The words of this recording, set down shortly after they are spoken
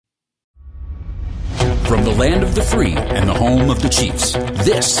From the land of the free and the home of the Chiefs,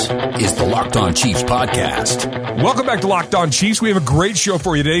 this is the Locked On Chiefs podcast. Welcome back to Locked On Chiefs. We have a great show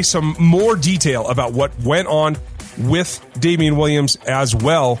for you today. Some more detail about what went on with Damien Williams, as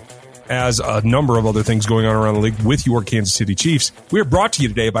well as a number of other things going on around the league with your Kansas City Chiefs. We are brought to you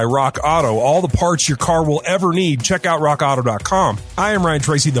today by Rock Auto. All the parts your car will ever need. Check out rockauto.com. I am Ryan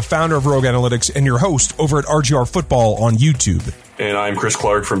Tracy, the founder of Rogue Analytics and your host over at RGR Football on YouTube. And I'm Chris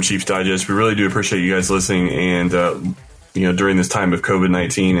Clark from Chiefs Digest. We really do appreciate you guys listening and, during this time of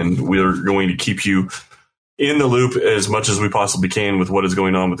COVID-19, and we're going to keep you in the loop as much as we possibly can with what is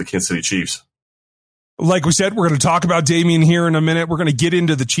going on with the Kansas City Chiefs. Like we said, we're going to talk about Damien here in a minute. We're going to get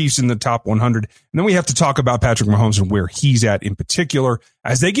into the Chiefs in the top 100. And then we have to talk about Patrick Mahomes and where he's at in particular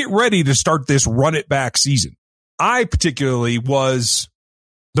as they get ready to start this run it back season. I particularly was,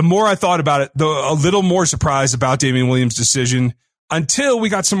 the more I thought about it, a little more surprised about Damien Williams' decision until we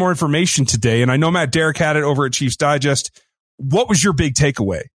got some more information today. And I know Matt Derrick had it over at Chiefs Digest. What was your big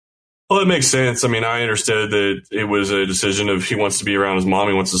takeaway? Well, it makes sense. I mean, I understood that it was a decision of he wants to be around his mom.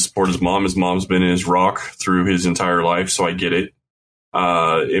 He wants to support his mom. His mom's been his rock through his entire life, so I get it.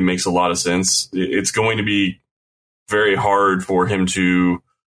 It makes a lot of sense. It's going to be very hard for him to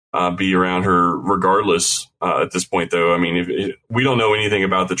be around her regardless at this point, though. I mean, we don't know anything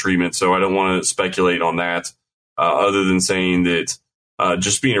about the treatment, so I don't want to speculate on that other than saying that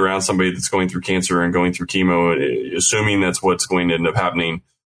just being around somebody that's going through cancer and going through chemo, assuming that's what's going to end up happening,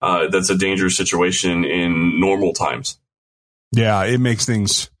 that's a dangerous situation in normal times. Yeah, it make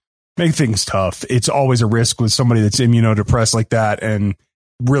things tough. It's always a risk with somebody that's immunodepressed like that, and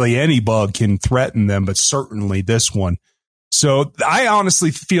really any bug can threaten them, but certainly this one. So I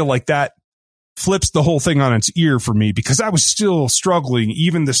honestly feel like that flips the whole thing on its ear for me, because I was still struggling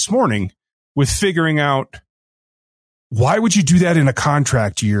even this morning with figuring out, why would you do that in a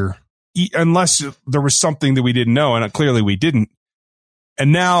contract year unless there was something that we didn't know, and clearly we didn't.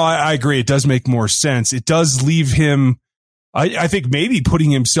 And now I agree, it does make more sense. It does leave him, I think, maybe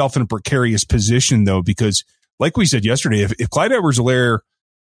putting himself in a precarious position, though, because like we said yesterday, if Clyde Edwards-Helaire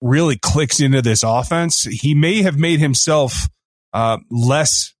really clicks into this offense, he may have made himself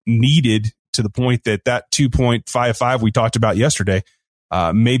less needed to the point that 2.55 we talked about yesterday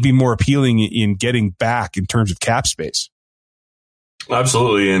may be more appealing in getting back in terms of cap space.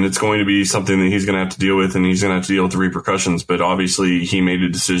 Absolutely, and it's going to be something that he's going to have to deal with, and he's going to have to deal with the repercussions. But obviously, he made a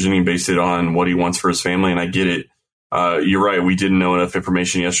decision. He based it on what he wants for his family, and I get it. You're right. We didn't know enough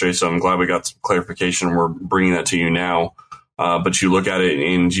information yesterday, so I'm glad we got some clarification. We're bringing that to you now. But you look at it,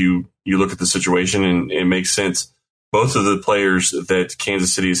 and you look at the situation, and it makes sense. Both of the players that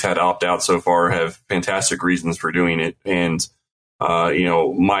Kansas City has had opt out so far have fantastic reasons for doing it, and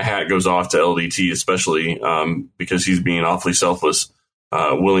my hat goes off to LDT, especially because he's being awfully selfless,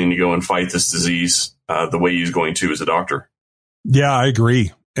 willing to go and fight this disease the way he's going to as a doctor. Yeah, I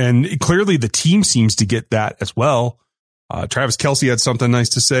agree. And clearly the team seems to get that as well. Travis Kelce had something nice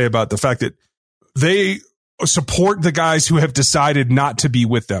to say about the fact that they support the guys who have decided not to be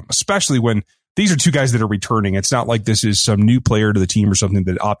with them, especially when these are two guys that are returning. It's not like this is some new player to the team or something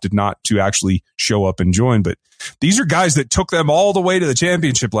that opted not to actually show up and join. But these are guys that took them all the way to the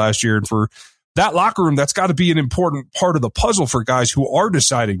championship last year. And for that locker room, that's got to be an important part of the puzzle for guys who are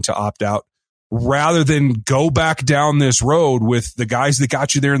deciding to opt out rather than go back down this road with the guys that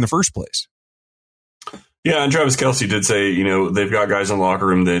got you there in the first place. Yeah, and Travis Kelce did say, they've got guys in the locker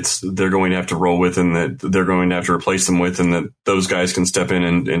room that they're going to have to roll with and that they're going to have to replace them with, and that those guys can step in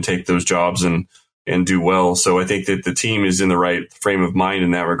and take those jobs and do well. So I think that the team is in the right frame of mind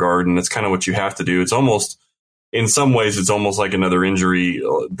in that regard, and that's kind of what you have to do. It's almost, in some ways, it's almost like another injury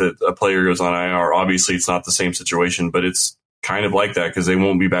that a player goes on IR. Obviously, it's not the same situation, but it's kind of like that because they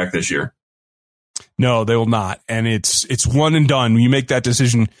won't be back this year. No, they will not. And it's one and done. When you make that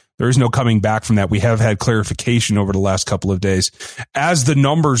decision, there is no coming back from that. We have had clarification over the last couple of days as the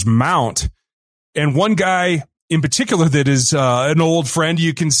numbers mount. And one guy in particular that is an old friend,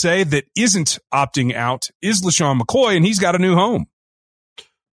 you can say, that isn't opting out is LaShawn McCoy, and he's got a new home.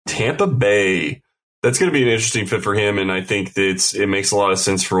 Tampa Bay. That's going to be an interesting fit for him, and I think that it makes a lot of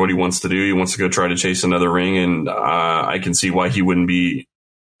sense for what he wants to do. He wants to go try to chase another ring, and I can see why he wouldn't be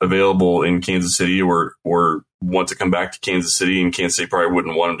available in Kansas City or want to come back to Kansas City, and Kansas City probably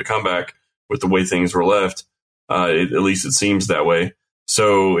wouldn't want him to come back with the way things were left. At least it seems that way.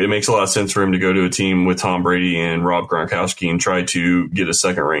 So it makes a lot of sense for him to go to a team with Tom Brady and Rob Gronkowski and try to get a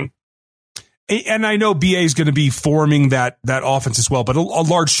second ring. And I know BA is going to be forming that offense as well, but a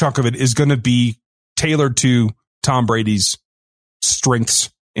large chunk of it is going to be tailored to Tom Brady's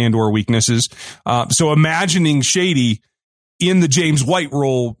strengths and or weaknesses. So imagining Shady in the James White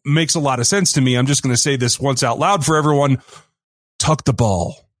role makes a lot of sense to me. I'm just going to say this once out loud for everyone. Tuck the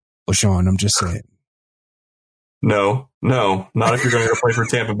ball, LeSean. I'm just saying. No, not if you're going to go play for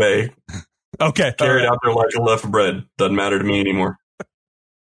Tampa Bay. Okay. Carry it out there like a loaf of bread. Doesn't matter to me anymore.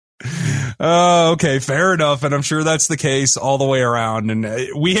 Okay, fair enough. And I'm sure that's the case all the way around.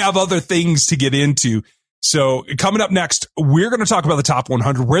 And we have other things to get into. So coming up next, we're going to talk about the top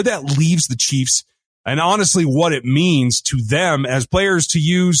 100, where that leaves the Chiefs, and honestly, what it means to them as players to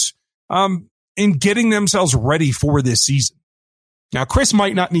use in getting themselves ready for this season. Now, Chris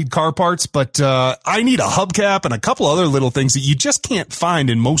might not need car parts, but I need a hubcap and a couple other little things that you just can't find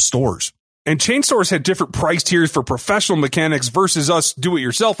in most stores. And chain stores had different price tiers for professional mechanics versus us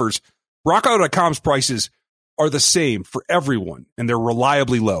do-it-yourselfers. RockAuto.com's prices are the same for everyone, and they're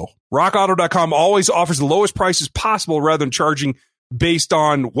reliably low. RockAuto.com always offers the lowest prices possible rather than charging based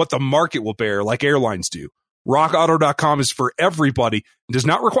on what the market will bear, like airlines do. RockAuto.com is for everybody and does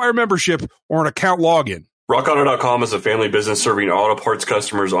not require membership or an account login. RockAuto.com is a family business serving auto parts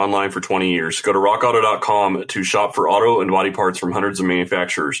customers online for 20 years. Go to RockAuto.com to shop for auto and body parts from hundreds of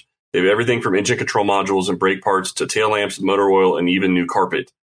manufacturers. They have everything from engine control modules and brake parts to tail lamps, motor oil, and even new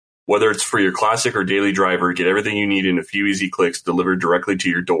carpet. Whether it's for your classic or daily driver, get everything you need in a few easy clicks delivered directly to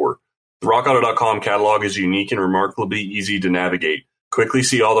your door. The RockAuto.com catalog is unique and remarkably easy to navigate. Quickly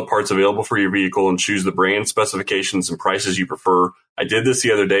see all the parts available for your vehicle and choose the brand, specifications, and prices you prefer. I did this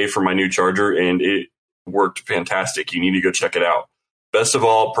the other day for my new Charger, and it worked fantastic. You need to go check it out. Best of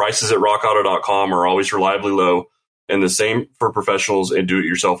all, prices at RockAuto.com are always reliably low, and the same for professionals and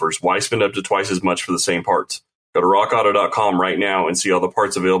do-it-yourselfers. Why spend up to twice as much for the same parts? Go to RockAuto.com right now and see all the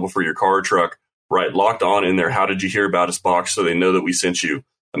parts available for your car or truck. Right, locked on in their How Did You Hear About Us box so they know that we sent you.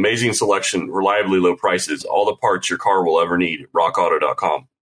 Amazing selection, reliably low prices, all the parts your car will ever need. RockAuto.com.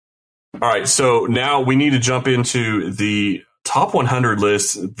 All right, so now we need to jump into the top 100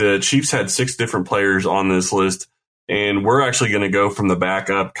 list. The Chiefs had 6 different players on this list, and we're actually going to go from the back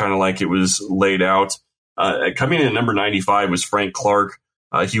up, kind of like it was laid out. Coming in at number 95 was Frank Clark.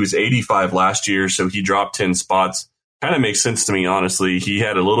 He was 85 last year, so he dropped 10 spots. Kind of makes sense to me, honestly. He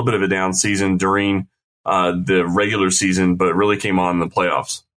had a little bit of a down season during the regular season, but really came on in the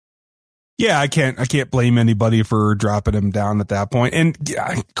playoffs. Yeah, I can't blame anybody for dropping him down at that point. And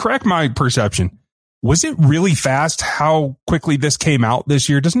correct my perception. Was it really fast how quickly this came out this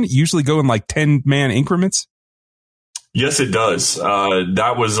year? Doesn't it usually go in like 10-man increments? Yes, it does.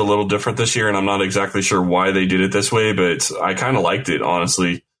 That was a little different this year, and I'm not exactly sure why they did it this way, but I kind of liked it,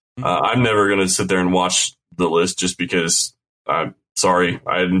 honestly. I'm never going to sit there and watch the list just because I'm sorry.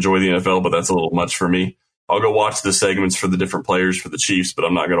 I enjoy the NFL, but that's a little much for me. I'll go watch the segments for the different players for the Chiefs, but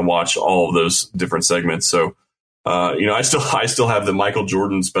I'm not going to watch all of those different segments. So, I still have the Michael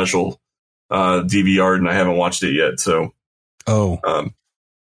Jordan special DVR, and I haven't watched it yet. So,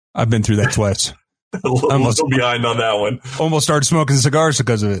 I've been through that twice. I'm a little behind on that one. Almost started smoking cigars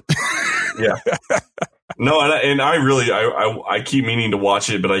because of it. Yeah. No, and I keep meaning to watch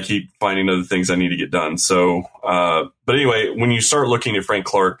it, but I keep finding other things I need to get done. So, but anyway, when you start looking at Frank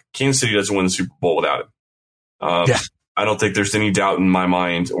Clark, Kansas City doesn't win the Super Bowl without him. I don't think there's any doubt in my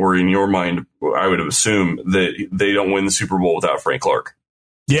mind or in your mind. I would assume that they don't win the Super Bowl without Frank Clark.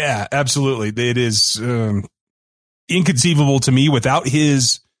 Yeah, absolutely. It is inconceivable to me without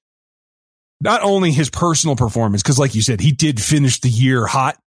his. Not only his personal performance, because like you said, he did finish the year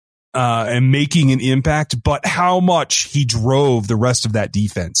hot and making an impact, but how much he drove the rest of that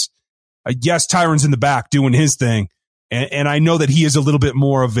defense. Yes, Tyron's in the back doing his thing, and I know that he is a little bit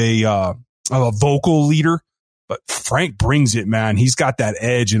more of a vocal leader, but Frank brings it, man. He's got that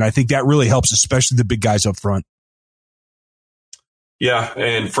edge, and I think that really helps, especially the big guys up front. Yeah,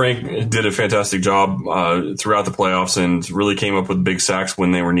 and Frank did a fantastic job throughout the playoffs and really came up with big sacks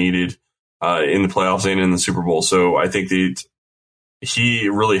when they were needed. In the playoffs and in the Super Bowl. So I think that he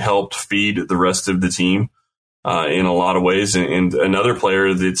really helped feed the rest of the team in a lot of ways. And another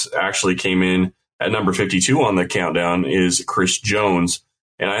player that's actually came in at number 52 on the countdown is Chris Jones.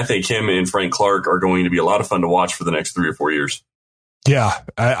 And I think him and Frank Clark are going to be a lot of fun to watch for the next 3 or 4 years. Yeah,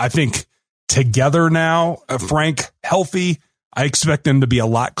 I think together now, Frank healthy, I expect them to be a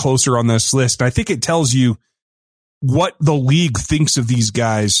lot closer on this list. I think it tells you what the league thinks of these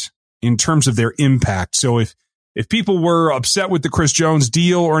guys in terms of their impact. So if people were upset with the Chris Jones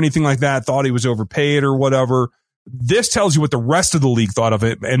deal or anything like that, thought he was overpaid or whatever, this tells you what the rest of the league thought of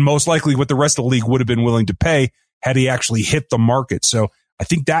it, and most likely what the rest of the league would have been willing to pay had he actually hit the market. So I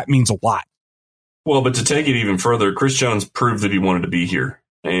think that means a lot. Well, but to take it even further, Chris Jones proved that he wanted to be here.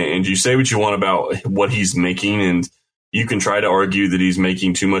 And you say what you want about what he's making, and You can try to argue that he's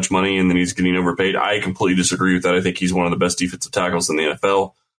making too much money and that he's getting overpaid. I completely disagree with that. I think he's one of the best defensive tackles in the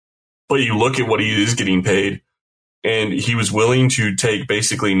NFL. But you look at what he is getting paid, and he was willing to take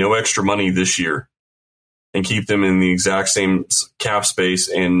basically no extra money this year and keep them in the exact same cap space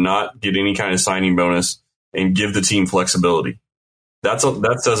and not get any kind of signing bonus and give the team flexibility. That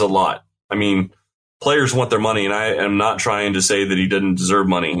says a lot. I mean, players want their money, and I am not trying to say that he didn't deserve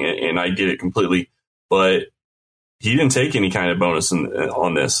money, and I get it completely, but he didn't take any kind of bonus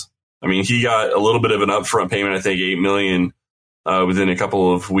on this. I mean, he got a little bit of an upfront payment, I think $8 million within a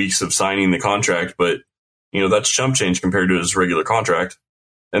couple of weeks of signing the contract, but that's chump change compared to his regular contract,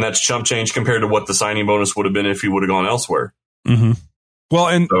 and that's chump change compared to what the signing bonus would have been if he would have gone elsewhere. Mm-hmm. Well,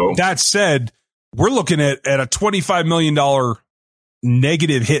 and that said, we're looking at a $25 million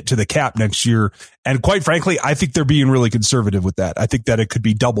negative hit to the cap next year, and quite frankly, I think they're being really conservative with that. I think that it could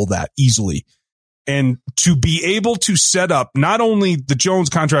be double that easily. And to be able to set up not only the Jones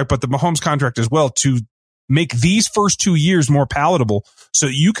contract, but the Mahomes contract as well, to make these first 2 years more palatable so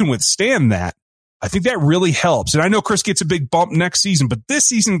that you can withstand that, I think that really helps. And I know Chris gets a big bump next season, but this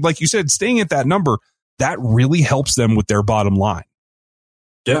season, like you said, staying at that number, that really helps them with their bottom line.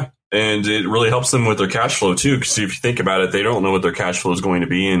 Yeah, and it really helps them with their cash flow too, because if you think about it, they don't know what their cash flow is going to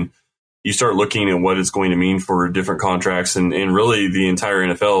be, and you start looking at what it's going to mean for different contracts, and really the entire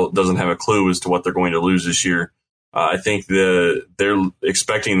NFL doesn't have a clue as to what they're going to lose this year. I think they're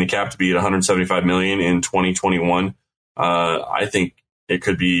expecting the cap to be at $175 million in 2021. I think it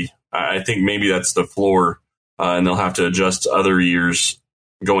could be. I think maybe that's the floor, and they'll have to adjust other years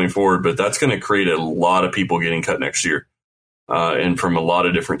going forward. But that's going to create a lot of people getting cut next year, and from a lot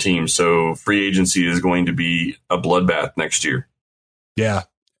of different teams. So free agency is going to be a bloodbath next year. Yeah.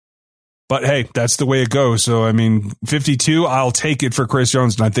 But hey, that's the way it goes. So, I mean, 52, I'll take it for Chris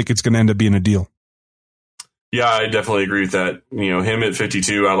Jones, and I think it's going to end up being a deal. Yeah, I definitely agree with that. Him at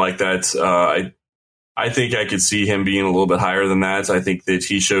 52, I like that. I think I could see him being a little bit higher than that. I think that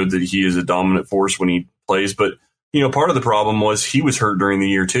he showed that he is a dominant force when he plays. But, part of the problem was he was hurt during the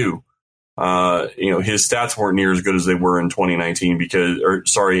year too. His stats weren't near as good as they were in 2018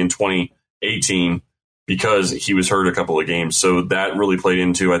 because he was hurt a couple of games. So that really played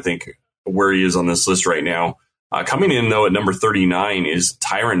into, I think, where he is on this list right now. Coming in, though, at number 39 is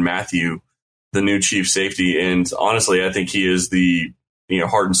Tyrann Mathieu, the new chief safety. And honestly, I think he is the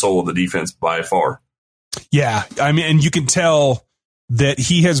heart and soul of the defense by far. Yeah, I mean, and you can tell that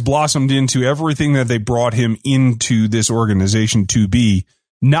he has blossomed into everything that they brought him into this organization to be,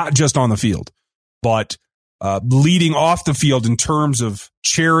 not just on the field, but leading off the field in terms of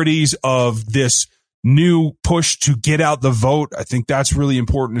charities, of this new push to get out the vote. I think that's really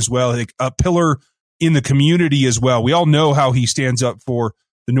important as well. I think a pillar in the community as well. We all know how he stands up for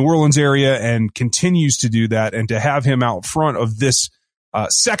the New Orleans area and continues to do that. And to have him out front of this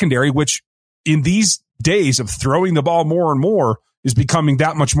secondary, which in these days of throwing the ball more and more is becoming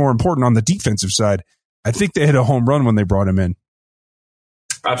that much more important on the defensive side. I think they hit a home run when they brought him in.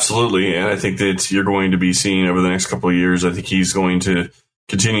 Absolutely. And I think that you're going to be seeing over the next couple of years, I think he's going to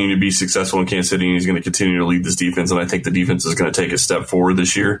continue to be successful in Kansas City, and he's going to continue to lead this defense. And I think the defense is going to take a step forward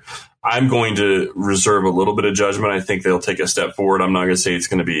this year. I'm going to reserve a little bit of judgment. I think they'll take a step forward. I'm not going to say it's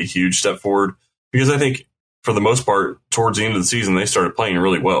going to be a huge step forward, because I think for the most part, towards the end of the season, they started playing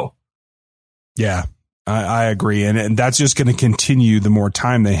really well. Yeah, I agree. And that's just going to continue the more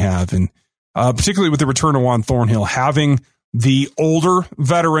time they have. And particularly with the return of Juan Thornhill, having the older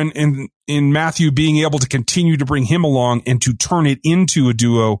veteran in Mathieu being able to continue to bring him along and to turn it into a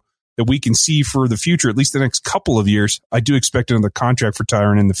duo that we can see for the future, at least the next couple of years. I do expect another contract for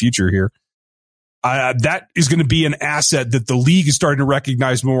Tyrann in the future here. That is going to be an asset that the league is starting to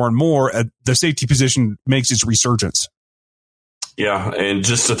recognize more and more. The safety position makes its resurgence. Yeah, and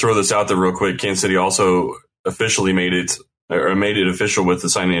just to throw this out there real quick, Kansas City also officially made it official with the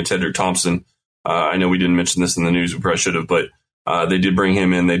signing of Tedrick Thompson. I know we didn't mention this in the news, we probably should have, but they did bring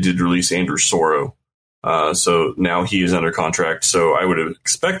him in. They did release Andrew Soro. So now he is under contract. So I would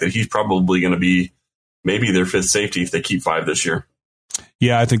expect that he's probably going to be maybe their fifth safety if they keep 5 this year.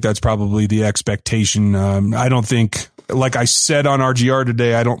 Yeah, I think that's probably the expectation. I don't think, like I said on RGR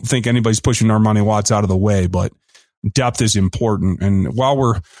today, I don't think anybody's pushing Armani Watts out of the way, but depth is important. And while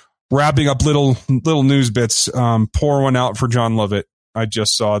we're wrapping up little news bits, pour one out for John Lovett. I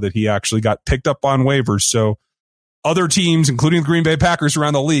just saw that he actually got picked up on waivers. So other teams, including the Green Bay Packers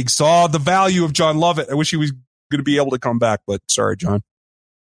around the league, saw the value of John Lovett. I wish he was going to be able to come back, but sorry, John.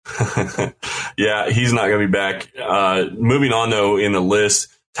 Yeah, he's not going to be back. Moving on, though, in the list,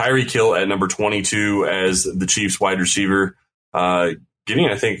 Tyreek Hill at number 22 as the Chiefs wide receiver, getting,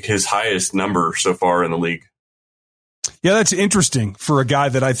 I think, his highest number so far in the league. Yeah, that's interesting for a guy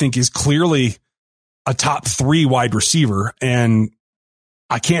that I think is clearly a top 3 wide receiver. And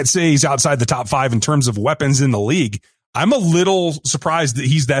I can't say he's outside the top 5 in terms of weapons in the league. I'm a little surprised that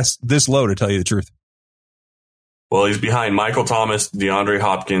he's this low, to tell you the truth. Well, he's behind Michael Thomas, DeAndre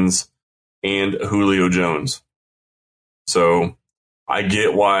Hopkins, and Julio Jones. So I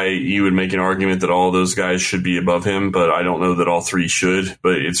get why you would make an argument that all those guys should be above him, but I don't know that all 3 should.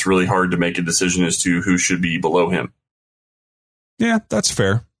 But it's really hard to make a decision as to who should be below him. Yeah, that's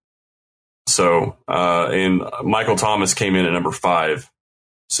fair. So, and Michael Thomas came in at number 5.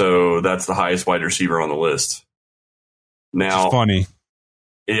 So that's the highest wide receiver on the list. Now, it's funny.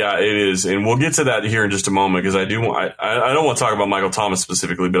 Yeah, it is. And we'll get to that here in just a moment, because I don't want to talk about Michael Thomas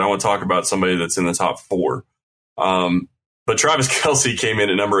specifically, but I want to talk about somebody that's in the top 4. But Travis Kelce came in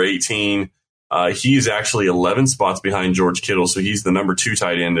at number 18. He's actually 11 spots behind George Kittle, so he's the number 2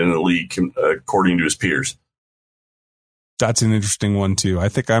 tight end in the league, according to his peers. That's an interesting one too. I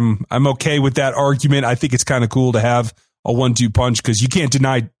think I'm okay with that argument. I think it's kind of cool to have a 1-2 punch, because you can't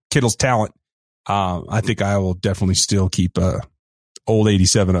deny Kittle's talent. I think I will definitely still keep old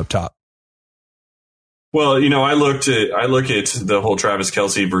 87 up top. Well, I look at the whole Travis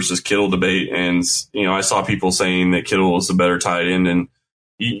Kelce versus Kittle debate, and I saw people saying that Kittle is the better tight end, and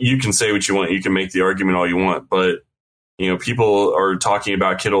you can say what you want, you can make the argument all you want, but people are talking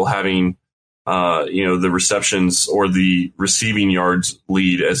about Kittle having the receptions or the receiving yards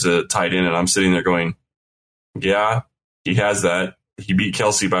lead as a tight end, and I'm sitting there going, yeah, he has that. He beat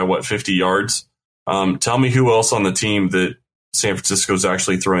Kelce by 50 yards. Tell me who else on the team that San Francisco's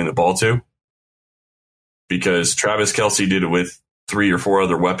actually throwing the ball to, because Travis Kelce did it with 3 or 4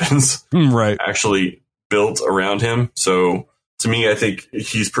 other weapons right, actually built around him. So to me, I think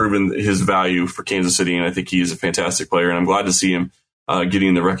he's proven his value for Kansas City, and I think he is a fantastic player, and I'm glad to see him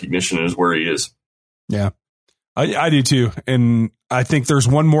getting the recognition as where he is. Yeah, I do too. And I think there's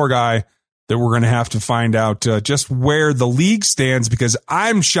one more guy that we're going to have to find out just where the league stands, because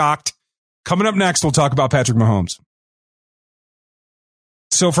I'm shocked. Coming up next, we'll talk about Patrick Mahomes.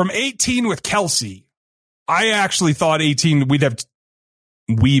 So from 18 with Kelce, I actually thought 18,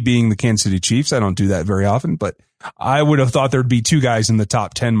 we being the Kansas City Chiefs. I don't do that very often, but I would have thought there'd be 2 guys in the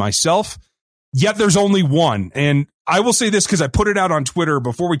top 10 myself. Yet there's only one. And I will say this because I put it out on Twitter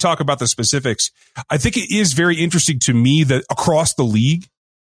before we talk about the specifics. I think it is very interesting to me that across the league,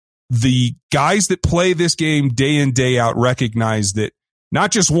 the guys that play this game day in, day out recognize that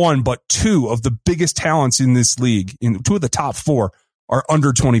not just 1, but 2 of the biggest talents in this league, 2 of the top 4, are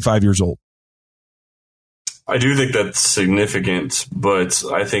under 25 years old. I do think that's significant, but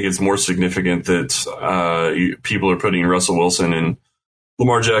I think it's more significant that people are putting Russell Wilson and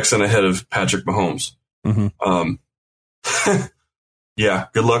Lamar Jackson ahead of Patrick Mahomes. Mm-hmm. Yeah,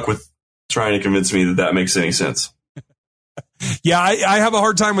 good luck with trying to convince me that makes any sense. Yeah, I have a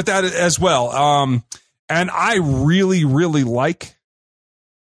hard time with that as well. And I really, really like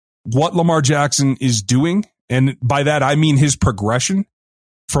what Lamar Jackson is doing. And by that, I mean his progression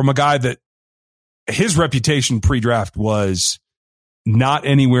from a guy that his reputation pre-draft was not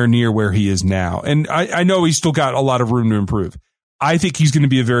anywhere near where he is now. And I know he's still got a lot of room to improve. I think he's going to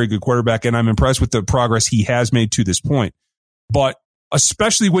be a very good quarterback, and I'm impressed with the progress he has made to this point. But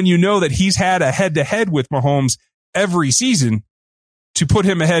especially when you know that he's had a head-to-head with Mahomes every season, to put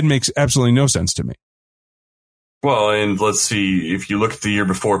him ahead makes absolutely no sense to me. Well, and let's see, if you look at the year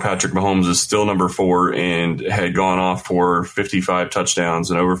before, Patrick Mahomes is still number 4 and had gone off for 55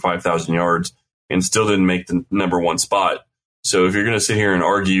 touchdowns and over 5,000 yards and still didn't make the number 1 spot. So if you're going to sit here and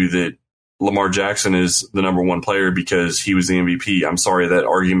argue that Lamar Jackson is the number 1 player because he was the MVP, I'm sorry, that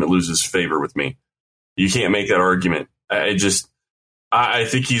argument loses favor with me. You can't make that argument. I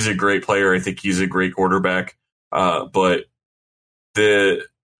think he's a great player. I think he's a great quarterback. But the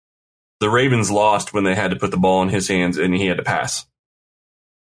Ravens lost when they had to put the ball in his hands and he had to pass.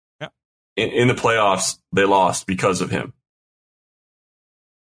 Yeah. In the playoffs, they lost because of him.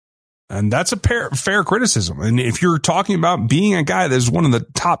 And that's a fair criticism. And if you're talking about being a guy that's one of the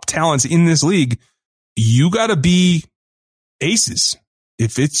top talents in this league, you got to be aces.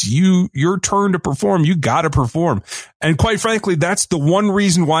 If it's your turn to perform, you got to perform. And quite frankly, that's the one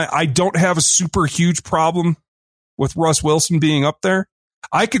reason why I don't have a super huge problem with Russ Wilson being up there.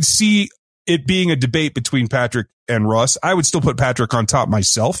 I could see it being a debate between Patrick and Russ. I would still put Patrick on top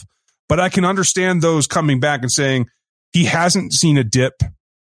myself, but I can understand those coming back and saying he hasn't seen a dip.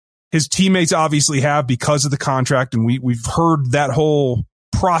 His teammates obviously have because of the contract, and we've heard that whole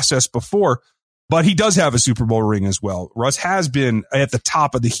process before, but he does have a Super Bowl ring as well. Russ has been at the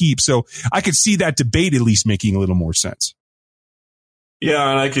top of the heap, so I could see that debate at least making a little more sense.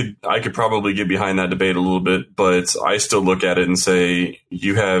 Yeah, and I could probably get behind that debate a little bit, but I still look at it and say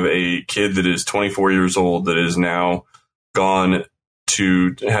you have a kid that is 24 years old that is now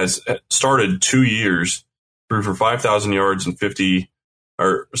has started 2 years, threw for 5,000 yards and 50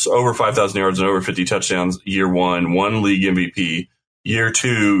 or over 5,000 yards and over 50 touchdowns year one league MVP. Year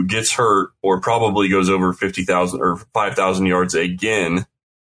two gets hurt or probably goes over 50,000 or 5,000 yards again,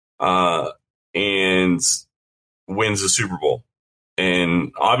 and wins the Super Bowl.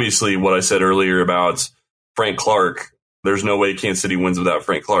 And obviously what I said earlier about Frank Clark, there's no way Kansas City wins without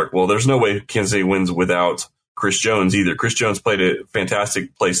Frank Clark. Well, there's no way Kansas City wins without Chris Jones either. Chris Jones played a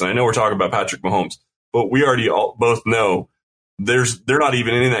fantastic place. And I know we're talking about Patrick Mahomes, but we already both know they're not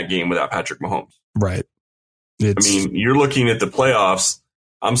even in that game without Patrick Mahomes. Right. You're looking at the playoffs.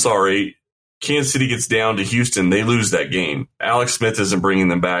 I'm sorry. Kansas City gets down to Houston. They lose that game. Alex Smith isn't bringing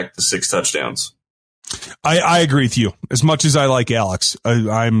them back to 6 touchdowns. I agree with you. As much as I like Alex,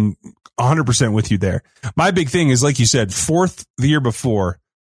 I'm 100% with you there. My big thing is, like you said, fourth the year before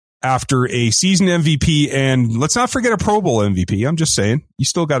after a season MVP, and let's not forget a Pro Bowl MVP. I'm just saying, you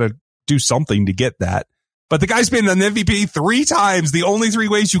still got to do something to get that. But the guy's been an MVP 3 times, the only 3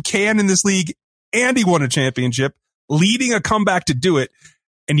 ways you can in this league, and he won a championship, leading a comeback to do it,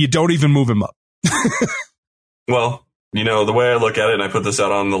 and you don't even move him up. Well, the way I look at it, and I put this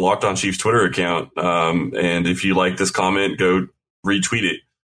out on the Locked On Chiefs Twitter account, and if you like this comment, go retweet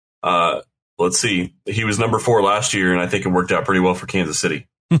it. Let's see. He was number 4 last year, and I think it worked out pretty well for Kansas City.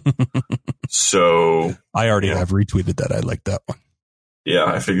 So I already have retweeted that. I like that one. Yeah,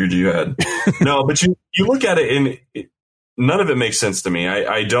 I figured you had. No, but you look at it, and none of it makes sense to me.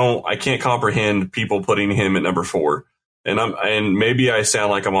 I can't comprehend people putting him at number 4. And maybe I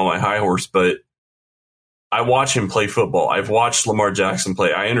sound like I'm on my high horse, but I watch him play football. I've watched Lamar Jackson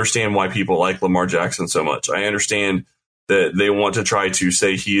play. I understand why people like Lamar Jackson so much. I understand that they want to try to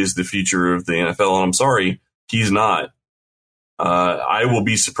say he is the future of the NFL, and I'm sorry, he's not. I will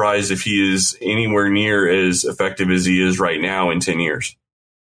be surprised if he is anywhere near as effective as he is right now in 10 years.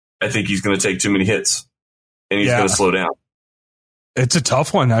 I think he's going to take too many hits, and he's going to slow down. It's a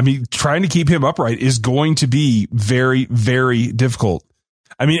tough one. Trying to keep him upright is going to be very, very difficult.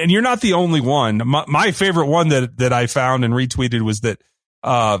 And you're not the only one. My favorite one that I found and retweeted was that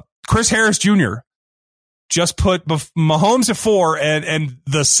Chris Harris Jr. just put Mahomes at 4 and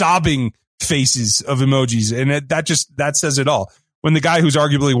the sobbing faces of emojis. And that says it all. When the guy who's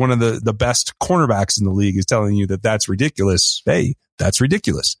arguably one of the best cornerbacks in the league is telling you that that's ridiculous. Hey, that's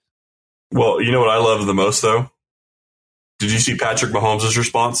ridiculous. Well, you know what I love the most, though? Did you see Patrick Mahomes'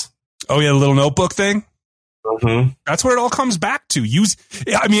 response? Oh, yeah, the little notebook thing? Mm-hmm. That's what it all comes back to.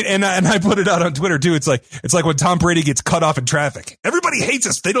 And I put it out on Twitter too. It's like when Tom Brady gets cut off in traffic. Everybody hates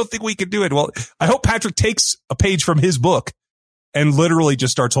us. They don't think we can do it. Well, I hope Patrick takes a page from his book and literally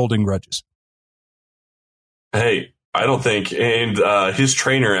just starts holding grudges. Hey, I don't think. And his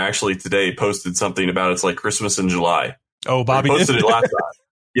trainer actually today posted something about it's like Christmas in July. Oh, Bobby he posted it last night.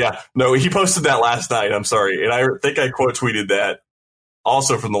 Yeah, no, he posted that last night. I'm sorry. And I think I quote tweeted that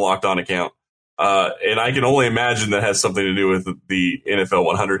also from the Locked On account. And I can only imagine that has something to do with the NFL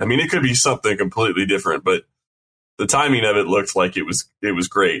 100. It could be something completely different, but the timing of it looked like it was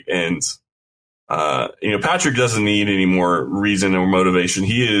great. And, Patrick doesn't need any more reason or motivation.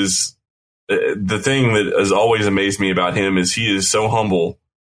 He is the thing that has always amazed me about him is he is so humble,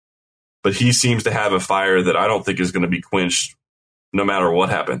 but he seems to have a fire that I don't think is going to be quenched no matter what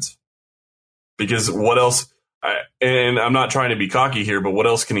happens. Because what else? And I'm not trying to be cocky here, but what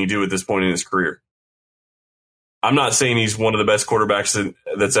else can he do at this point in his career? I'm not saying he's one of the best quarterbacks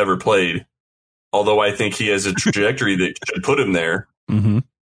that's ever played, although I think he has a trajectory that should put him there. Mm-hmm.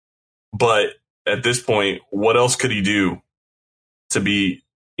 But at this point, what else could he do to be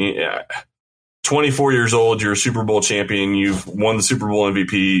 24 years old? You're a Super Bowl champion. You've won the Super Bowl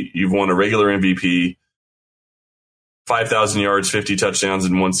MVP. You've won a regular MVP. 5,000 yards, 50 touchdowns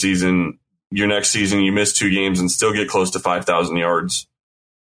in one season. Your next season, you miss 2 games and still get close to 5,000 yards.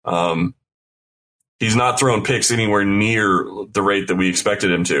 He's not throwing picks anywhere near the rate that we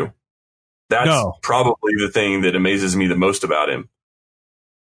expected him to. That's probably the thing that amazes me the most about him.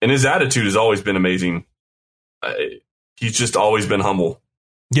 And his attitude has always been amazing. He's just always been humble.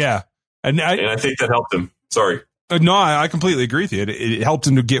 Yeah. And I think that helped him. Sorry. No, I completely agree with you. It helped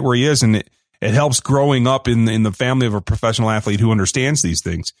him to get where he is, and it helps growing up in the family of a professional athlete who understands these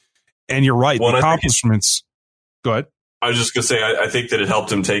things. And you're right. Well, the accomplishments. Go ahead. I was just going to say, I think that it helped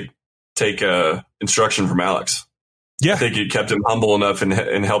him take instruction from Alex. Yeah. I think it kept him humble enough and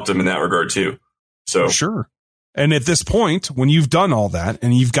helped him in that regard too. So for sure. And at this point, when you've done all that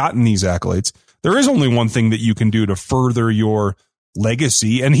and you've gotten these accolades, there is only one thing that you can do to further your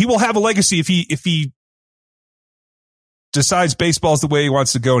legacy, and he will have a legacy if he decides baseball is the way he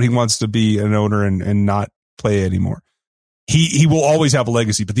wants to go and he wants to be an owner and not play anymore. He will always have a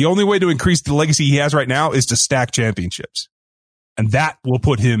legacy, but the only way to increase the legacy he has right now is to stack championships, and that will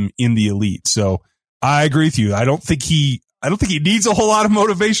put him in the elite. So I agree with you. I don't think he needs a whole lot of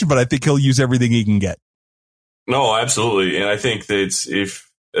motivation, but I think he'll use everything he can get. No, absolutely. And I think that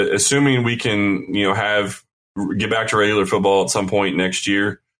assuming we can, get back to regular football at some point next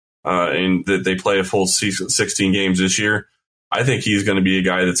year, and that they play a full 16 games this year, I think he's going to be a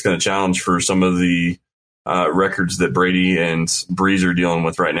guy that's going to challenge for some of the records that Brady and Breeze are dealing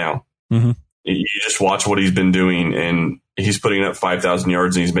with right now. Mm-hmm. You just watch what he's been doing, and he's putting up 5,000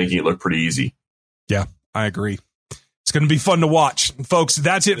 yards, and he's making it look pretty easy. Yeah, I agree. It's going to be fun to watch. Folks,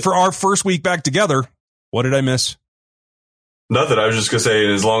 that's it for our first week back together. What did I miss? Nothing. I was just going to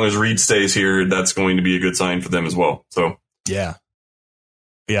say, as long as Reed stays here, that's going to be a good sign for them as well. So yeah.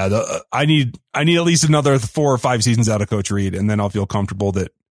 I need at least another 4 or 5 seasons out of Coach Reed, and then I'll feel comfortable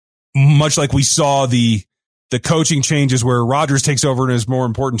that, much like we saw the coaching changes where Rodgers takes over and is more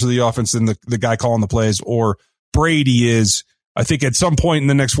important to the offense than the guy calling the plays, or Brady is. I think at some point in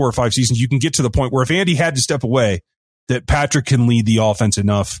the next 4 or 5 seasons, you can get to the point where if Andy had to step away, that Patrick can lead the offense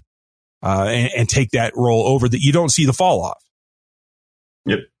enough and take that role over that you don't see the fall off.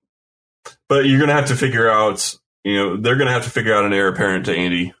 Yep. But you're going to have to figure out, they're going to have to figure out an heir apparent to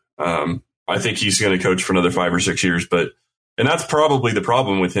Andy. I think he's going to coach for another 5 or 6 years, and that's probably the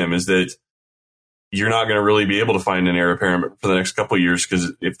problem with him, is that you're not going to really be able to find an heir apparent for the next couple of years,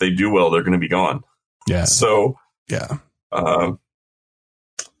 because if they do well, they're going to be gone. Yeah. So, yeah.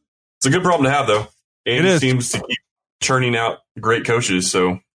 It's a good problem to have, though. Andy seems to keep churning out great coaches,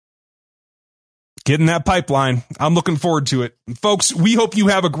 so get in that pipeline. I'm looking forward to it. Folks, we hope you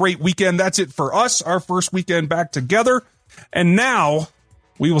have a great weekend. That's it for us, our first weekend back together. And now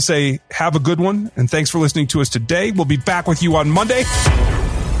we will say have a good one, and thanks for listening to us today. We'll be back with you on Monday.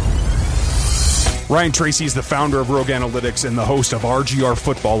 Ryan Tracy is the founder of Rogue Analytics and the host of RGR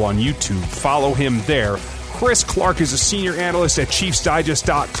Football on YouTube. Follow him there. Chris Clark is a senior analyst at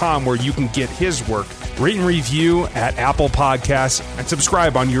ChiefsDigest.com, where you can get his work. Rate and review at Apple Podcasts and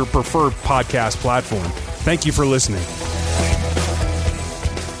subscribe on your preferred podcast platform. Thank you for listening.